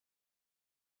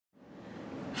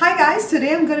Hi guys,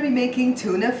 today I'm going to be making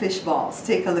tuna fish balls.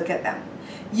 Take a look at them.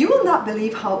 You will not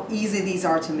believe how easy these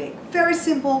are to make. Very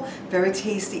simple, very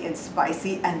tasty and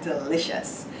spicy and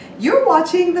delicious. You're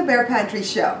watching the Bear Pantry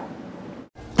Show.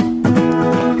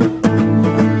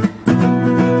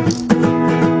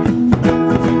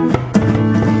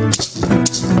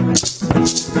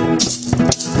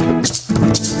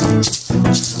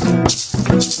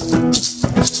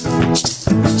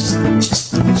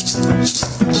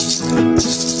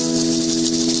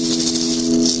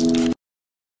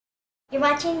 You're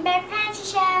watching Bear Pantry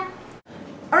Show.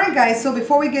 Alright guys, so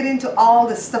before we get into all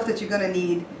the stuff that you're going to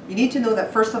need, you need to know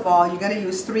that first of all, you're going to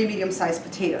use 3 medium-sized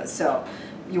potatoes. So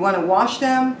you want to wash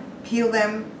them, peel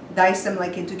them, dice them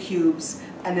like into cubes,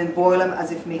 and then boil them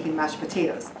as if making mashed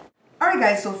potatoes. Alright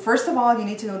guys, so first of all, you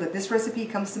need to know that this recipe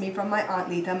comes to me from my Aunt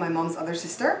Lita, my mom's other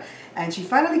sister, and she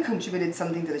finally contributed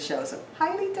something to the show. So,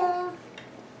 hi Lita!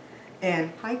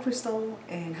 And hi Crystal,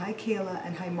 and hi Kayla,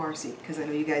 and hi Marcy, because I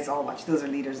know you guys all watch. Those are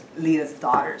Lita's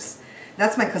daughters.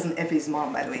 That's my cousin Effie's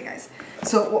mom, by the way, guys.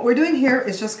 So what we're doing here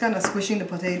is just kind of squishing the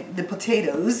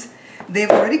potatoes.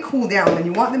 They've already cooled down, and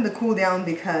you want them to cool down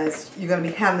because you're going to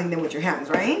be handling them with your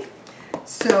hands, right?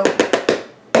 So,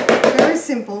 very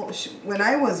simple. When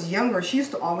I was younger, she used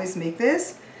to always make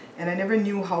this, and I never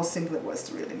knew how simple it was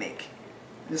to really make.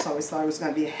 I just always thought it was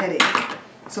going to be a headache.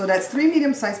 So that's 3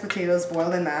 medium-sized potatoes,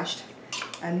 boiled and mashed.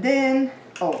 And then,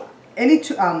 any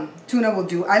tuna will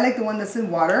do. I like the one that's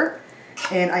in water,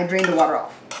 and I drain the water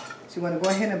off. So you want to go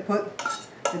ahead and put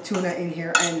the tuna in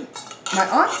here. And my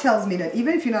aunt tells me that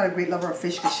even if you're not a great lover of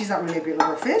fish, because she's not really a great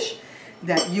lover of fish,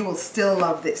 that you will still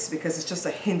love this because it's just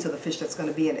a hint of the fish that's going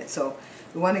to be in it. So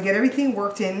we want to get everything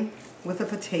worked in with the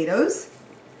potatoes.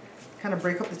 Kind of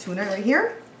break up the tuna right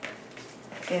here.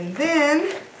 And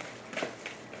then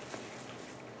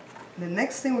the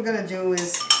next thing we're going to do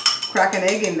is crack an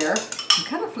egg in there. I'm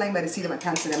kind of flying by the seat of my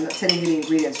pants today. I'm not telling you the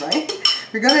ingredients, right?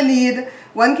 We're going to need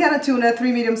 1 can of tuna,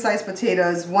 3 medium-sized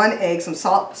potatoes, 1 egg, some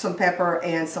salt, some pepper,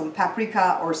 and some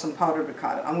paprika or some powdered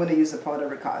ricotta. I'm going to use the powdered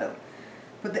ricotta.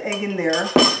 Put the egg in there.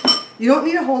 You don't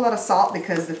need a whole lot of salt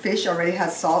because the fish already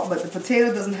has salt, but the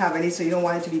potato doesn't have any, so you don't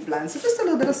want it to be bland. So just a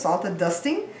little bit of salt, a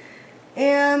dusting,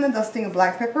 and a dusting of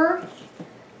black pepper.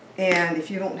 And if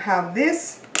you don't have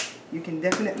this, you can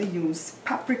definitely use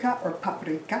paprika or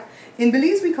paprika. In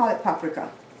Belize, we call it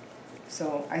paprika.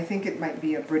 So I think it might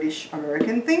be a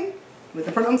British-American thing with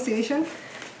the pronunciation.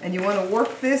 And you want to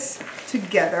work this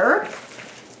together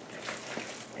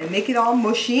and make it all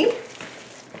mushy.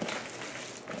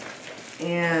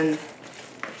 And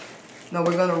now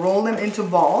we're going to roll them into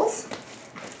balls.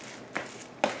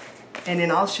 And then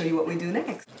I'll show you what we do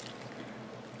next.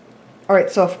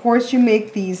 Alright, so of course you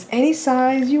make these any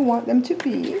size you want them to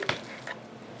be.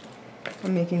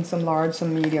 I'm making some large,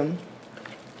 some medium.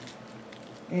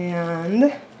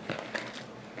 And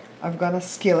I've got a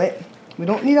skillet. We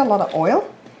don't need a lot of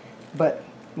oil, but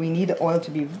we need the oil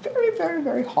to be very, very,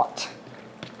 very hot.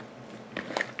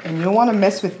 And you don't want to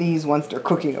mess with these once they're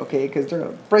cooking, okay? Because they're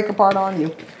going to break apart on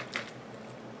you.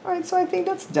 Alright, so I think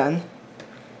that's done.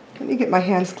 Let me get my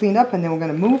hands cleaned up and then we're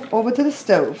going to move over to the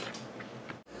stove.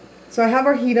 So I have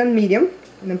our heat on medium,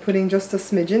 and I'm putting just a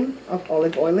smidgen of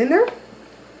olive oil in there.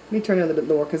 Let me turn it a little bit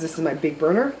lower because this is my big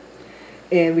burner.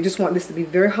 And we just want this to be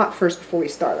very hot first before we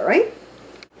start, alright?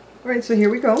 Alright, so here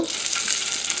we go. Yeah,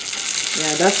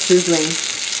 that's sizzling.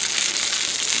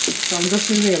 So I'm just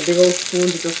using a big old spoon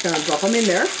to just kind of drop them in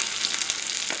there.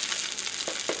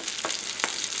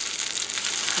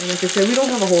 And like I said, we don't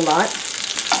have a whole lot.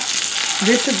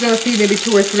 This is going to feed maybe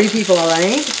 2 or 3 people,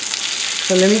 alright?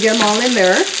 So let me get them all in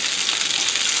there.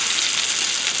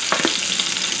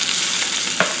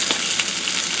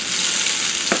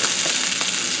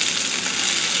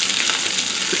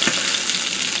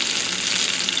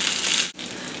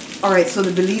 Alright, so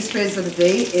the Belize phrase of the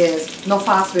day is no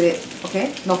fuss with it,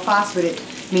 okay? No fuss with it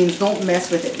means don't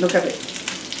mess with it. Look at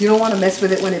it. You don't want to mess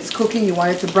with it when it's cooking. You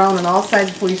want it to brown on all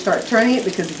sides before you start turning it,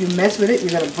 because if you mess with it,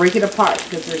 you're going to break it apart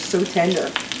because they're so tender.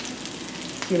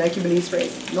 You like your Belize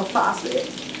phrase? No fuss with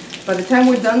it. By the time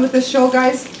we're done with this show,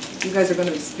 guys, you guys are going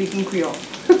to be speaking Creole.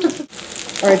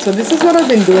 Alright, so this is what I've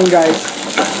been doing, guys.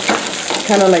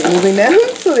 Kind of like moving them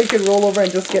so they can roll over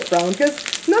and just get brown, because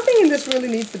nothing in this really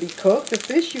needs to be cooked. The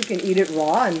fish, you can eat it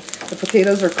raw, and the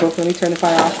potatoes are cooked. Let me turn the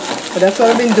fire off. But that's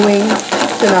what I've been doing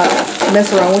to not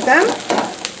mess around with them.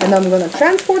 And I'm going to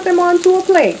transport them onto a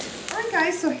plate. Alright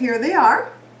guys, so here they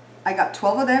are. I got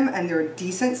 12 of them and they're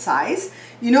decent size.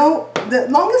 You know, the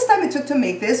longest time it took to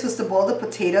make this was to boil the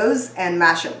potatoes and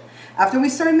mash them. After we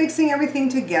started mixing everything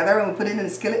together and we put it in the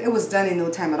skillet, it was done in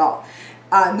no time at all.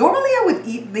 Normally I would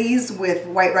eat these with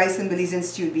white rice and Belizean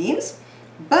stewed beans,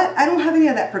 But I don't have any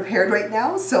of that prepared right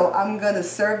now, so I'm gonna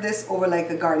serve this over like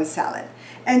a garden salad.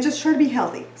 And just try to be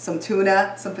healthy. Some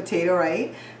tuna, some potato,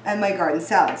 right? And my garden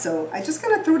salad. So I just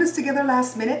gonna throw this together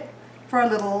last minute for a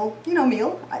little, you know,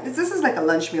 meal. This is like a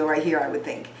lunch meal right here, I would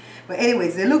think. But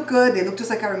anyways, they look good. They look just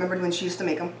like I remembered when she used to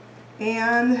make them.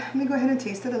 And let me go ahead and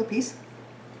taste a little piece.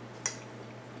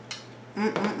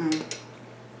 You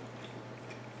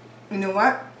know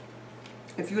what?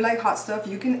 If you like hot stuff,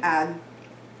 you can add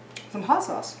some hot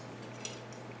sauce.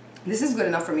 This is good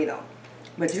enough for me though.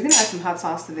 But you can add some hot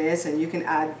sauce to this, and you can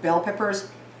add bell peppers.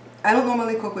 I don't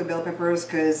normally cook with bell peppers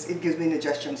because it gives me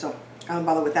indigestion, so I don't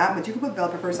bother with that. But you can put bell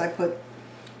peppers. I put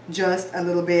just a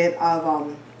little bit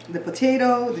of the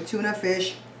potato, the tuna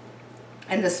fish,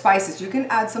 and the spices. You can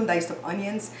add some diced up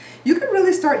onions. You can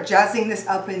really start jazzing this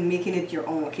up and making it your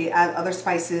own, okay? Add other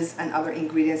spices and other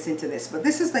ingredients into this. But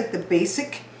this is like the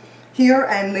basic here,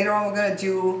 and later on we're gonna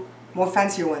do more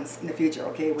fancier ones in the future,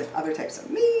 okay, with other types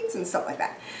of meats and stuff like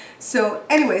that. So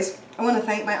anyways, I want to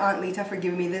thank my Aunt Lita for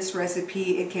giving me this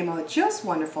recipe. It came out just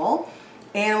wonderful.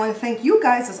 And I want to thank you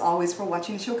guys as always for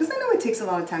watching the show, because I know it takes a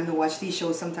lot of time to watch these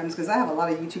shows sometimes, because I have a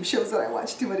lot of YouTube shows that I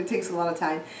watch too, but it takes a lot of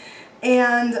time.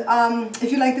 And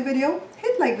if you like the video,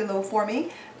 hit like below for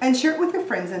me and share it with your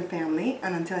friends and family.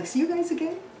 And until I see you guys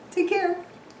again, take care.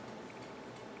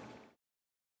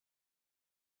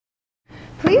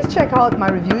 Please check out my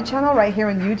review channel right here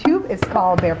on YouTube. It's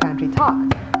called Bear Pantry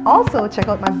Talk. Also, check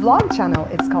out my vlog channel.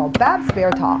 It's called Babs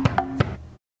Bear Talk.